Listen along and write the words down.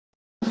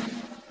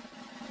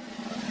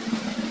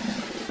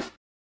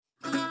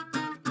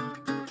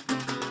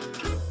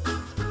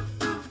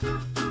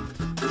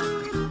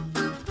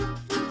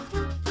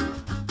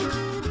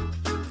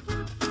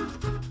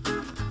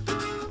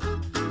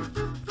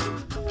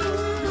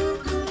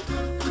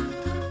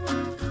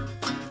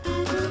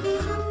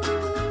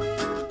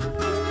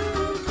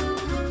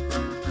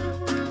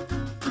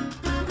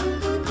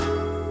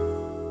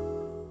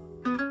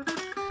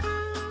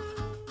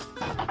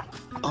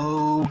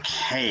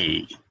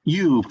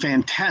You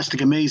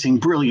fantastic, amazing,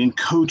 brilliant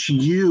coach,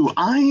 you.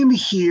 I am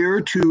here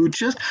to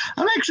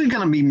I'm actually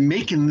going to be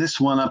making this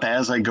one up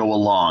as I go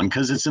along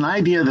because it's an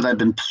idea that I've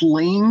been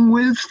playing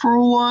with for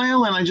a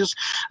while. And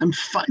I'm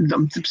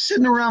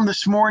sitting around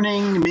this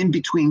morning, I'm in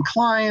between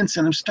clients,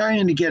 and I'm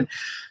starting to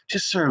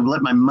just sort of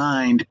let my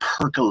mind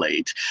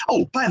percolate.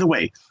 Oh, by the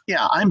way,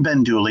 yeah, I'm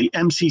Ben Dooley,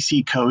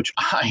 MCC coach.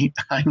 I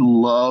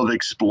love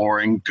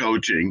exploring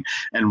coaching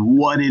and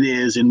what it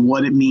is and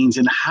what it means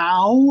and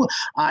how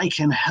I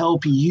can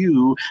help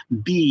you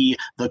be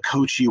the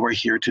coach you are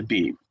here to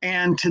be.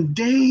 And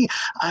today,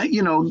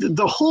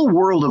 the whole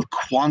world of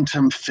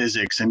quantum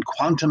physics and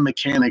quantum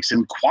mechanics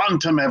and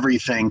quantum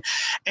everything.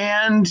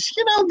 And,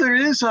 there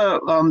is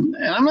and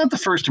I'm not the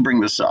first to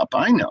bring this up.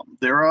 I know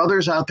there are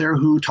others out there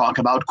who talk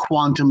about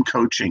quantum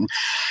coaching.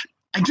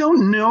 I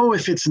don't know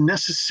if it's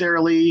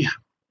necessarily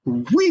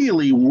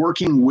really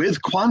working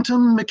with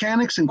quantum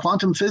mechanics and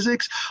quantum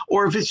physics,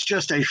 or if it's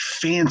just a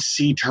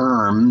fancy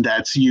term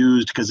that's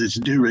used because it's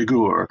de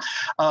rigueur.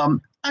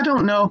 I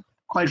don't know,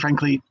 quite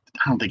frankly.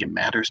 I don't think it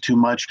matters too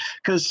much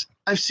because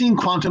I've seen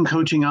quantum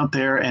coaching out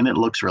there and it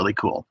looks really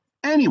cool.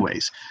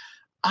 Anyways,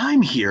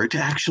 I'm here to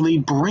actually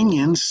bring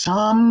in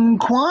some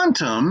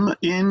quantum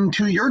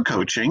into your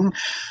coaching.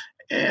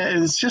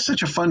 It's just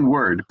such a fun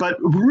word, but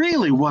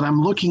really what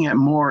I'm looking at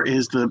more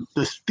is the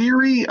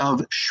theory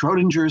of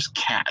Schrödinger's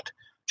cat.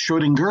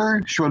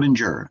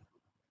 Schrödinger.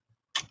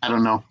 I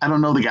don't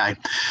know the guy,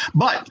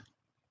 but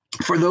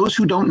for those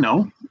who don't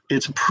know,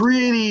 it's a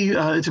pretty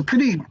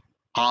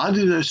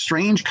odd,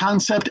 strange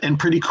concept and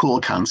pretty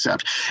cool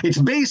concept. It's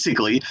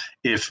basically,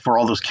 if for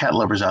all those cat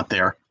lovers out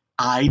there,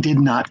 I did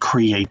not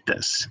create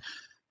this.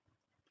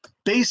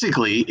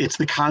 Basically, it's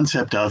the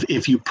concept of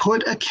if you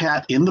put a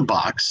cat in the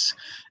box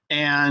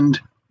and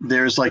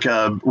there's like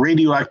a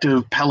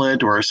radioactive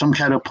pellet or some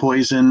kind of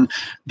poison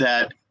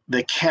that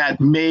the cat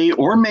may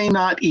or may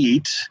not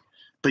eat,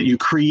 but you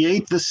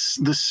create the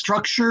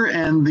structure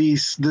and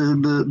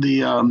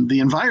the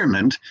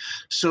environment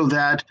so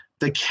that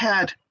the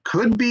cat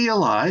could be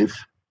alive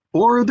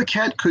or the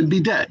cat could be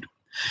dead.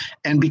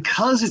 And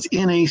because it's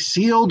in a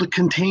sealed,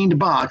 contained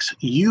box,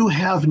 you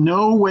have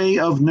no way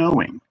of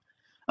knowing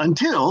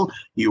until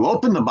you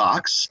open the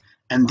box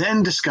and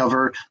then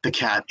discover the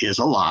cat is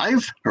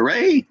alive,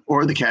 hooray,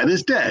 or the cat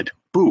is dead,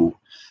 boo.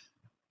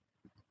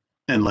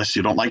 Unless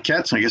you don't like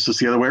cats, I guess it's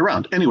the other way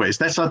around. Anyways,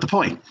 that's not the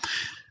point.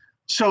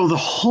 So the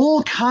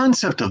whole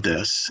concept of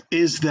this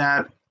is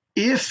that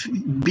if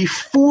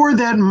before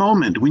that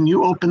moment when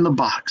you open the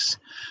box,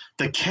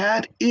 the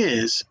cat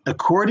is,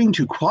 according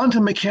to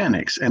quantum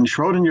mechanics and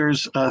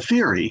Schrödinger's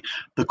theory,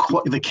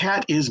 the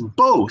cat is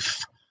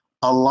both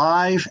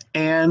alive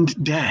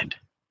and dead.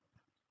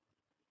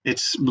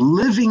 It's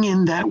living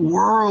in that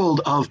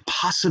world of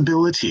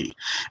possibility,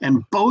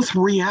 and both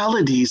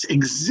realities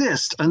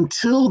exist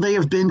until they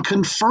have been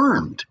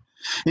confirmed,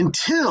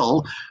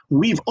 until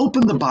we've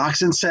opened the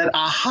box and said,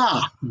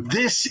 aha,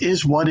 this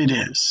is what it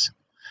is.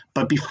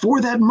 But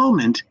before that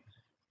moment,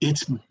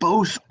 it's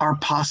both are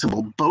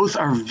possible. Both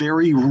are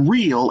very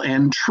real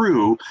and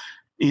true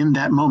in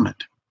that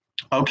moment.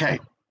 Okay,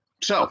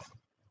 so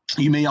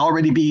you may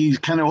already be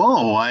kind of,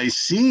 oh, I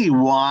see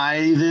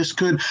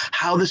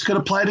how this could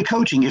apply to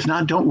coaching. If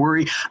not, don't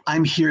worry.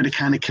 I'm here to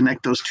kind of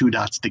connect those two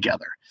dots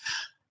together.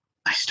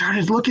 I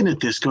started looking at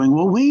this going,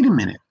 well, wait a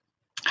minute.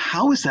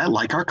 How is that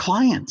like our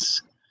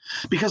clients?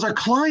 Because our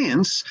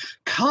clients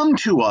come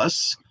to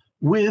us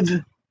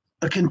with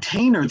a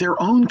container,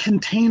 their own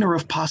container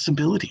of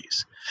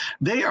possibilities.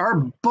 They are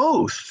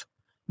both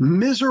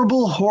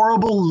miserable,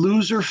 horrible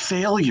loser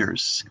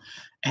failures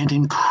and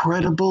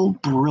incredible,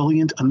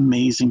 brilliant,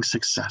 amazing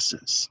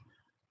successes.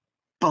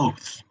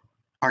 Both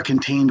are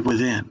contained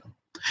within.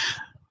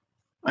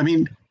 I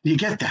mean, you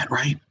get that,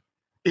 right?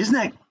 Isn't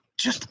that,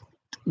 just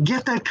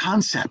get that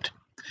concept.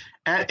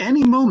 At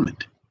any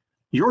moment,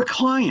 your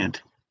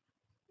client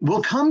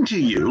will come to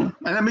you,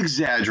 and I'm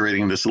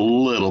exaggerating this a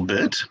little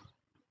bit,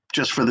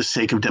 just for the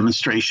sake of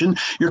demonstration.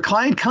 Your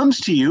client comes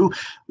to you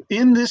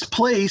in this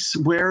place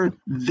where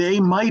they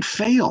might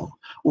fail,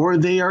 or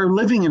they are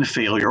living in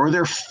failure, or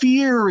they're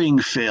fearing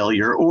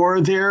failure, or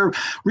they're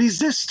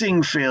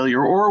resisting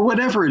failure, or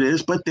whatever it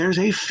is, but there's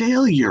a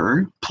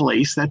failure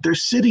place that they're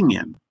sitting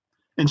in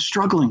and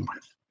struggling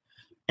with.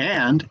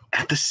 And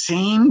at the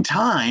same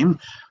time,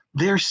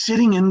 they're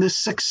sitting in this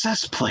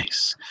success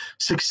place,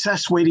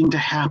 success waiting to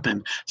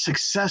happen,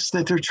 success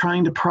that they're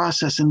trying to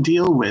process and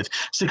deal with,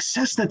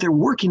 success that they're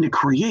working to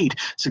create,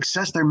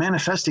 success they're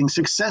manifesting,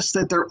 success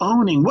that they're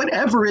owning,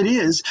 whatever it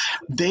is,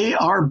 they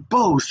are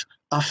both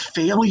a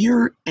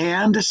failure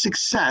and a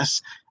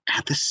success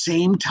at the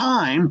same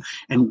time.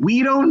 And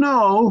we don't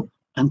know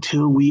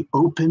until we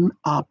open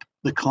up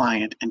the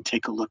client and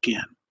take a look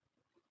in.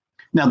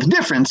 Now, the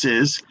difference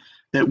is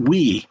that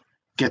we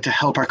get to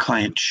help our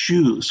client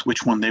choose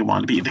which one they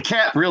want to be. The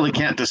cat really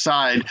can't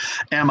decide,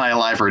 am I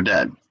alive or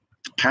dead?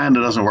 Kind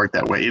of doesn't work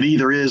that way. It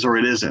either is or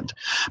it isn't.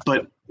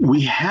 But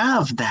we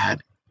have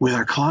that with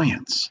our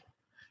clients.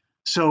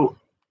 So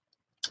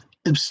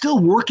am still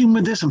working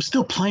with this. I'm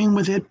still playing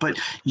with it, but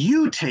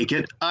you take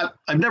it. I've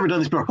never done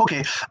this before.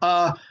 Okay.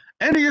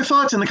 Enter your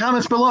thoughts in the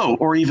comments below,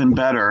 or even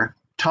better,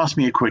 toss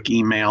me a quick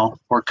email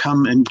or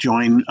come and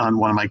join on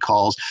one of my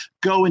calls.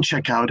 Go and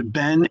check out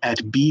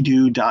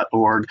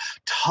ben@bedo.org.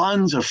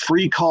 Tons of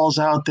free calls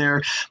out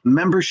there,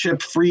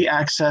 membership, free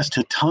access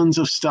to tons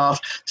of stuff.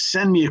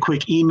 Send me a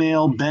quick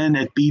email,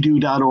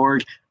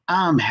 ben@bedo.org.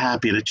 I'm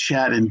happy to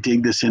chat and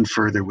dig this in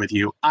further with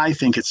you. I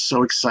think it's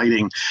so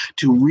exciting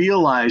to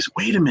realize,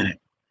 wait a minute,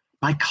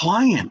 my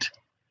client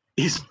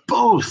is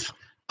both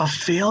a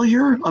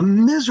failure, a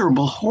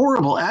miserable,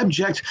 horrible,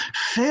 abject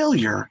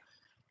failure,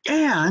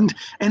 and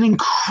an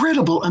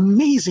incredible,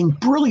 amazing,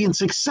 brilliant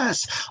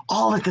success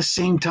all at the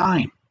same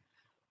time.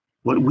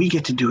 What we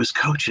get to do as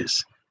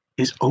coaches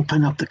is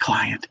open up the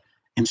client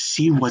and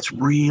see what's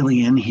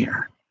really in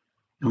here.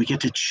 And we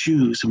get to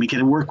choose, and we get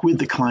to work with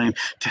the client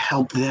to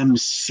help them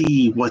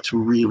see what's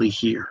really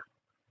here.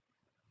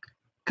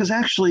 Because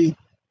actually,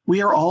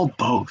 we are all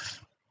both,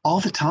 all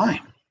the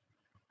time.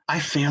 I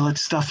fail at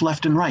stuff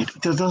left and right.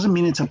 That doesn't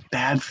mean it's a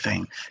bad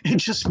thing. It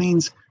just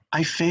means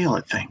I fail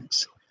at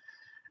things.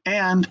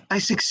 And I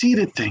succeed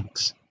at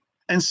things.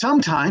 And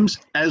sometimes,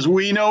 as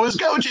we know as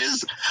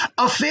coaches,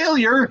 a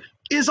failure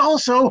is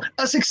also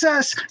a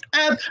success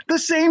at the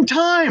same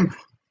time.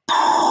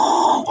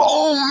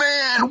 Oh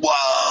man,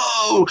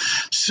 whoa!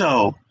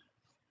 So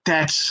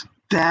that's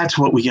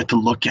what we get to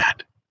look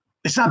at.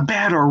 It's not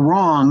bad or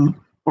wrong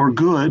or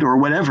good or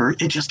whatever,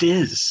 it just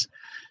is.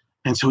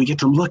 And so we get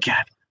to look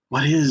at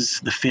what is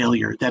the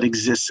failure that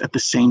exists at the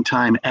same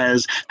time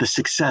as the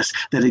success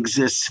that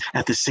exists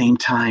at the same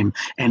time.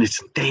 And it's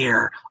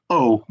there.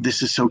 Oh,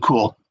 this is so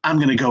cool. I'm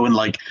going to go and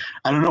I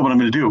don't know what I'm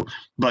going to do,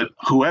 but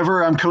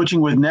whoever I'm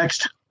coaching with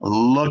next,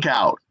 look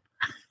out.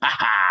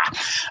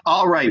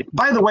 All right.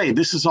 By the way,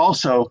 this is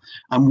also,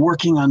 I'm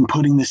working on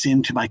putting this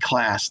into my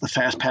class, the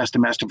Fast Path to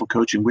MasterFull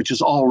Coaching, which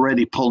is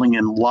already pulling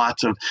in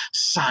lots of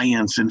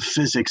science and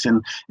physics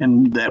and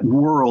that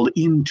world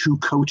into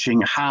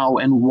coaching, how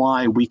and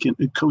why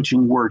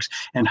coaching works,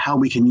 and how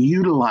we can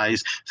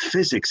utilize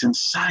physics and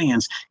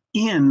science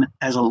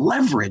as a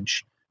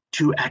leverage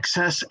to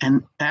access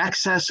and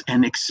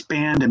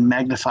expand and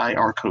magnify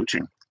our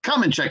coaching.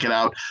 Come and check it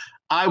out.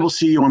 I will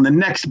see you on the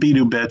next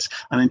Be-Do Bits.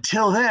 And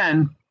until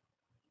then,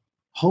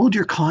 hold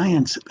your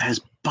clients as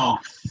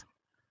both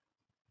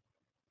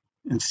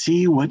and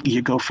see what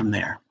you go from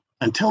there.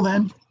 Until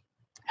then,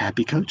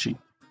 happy coaching.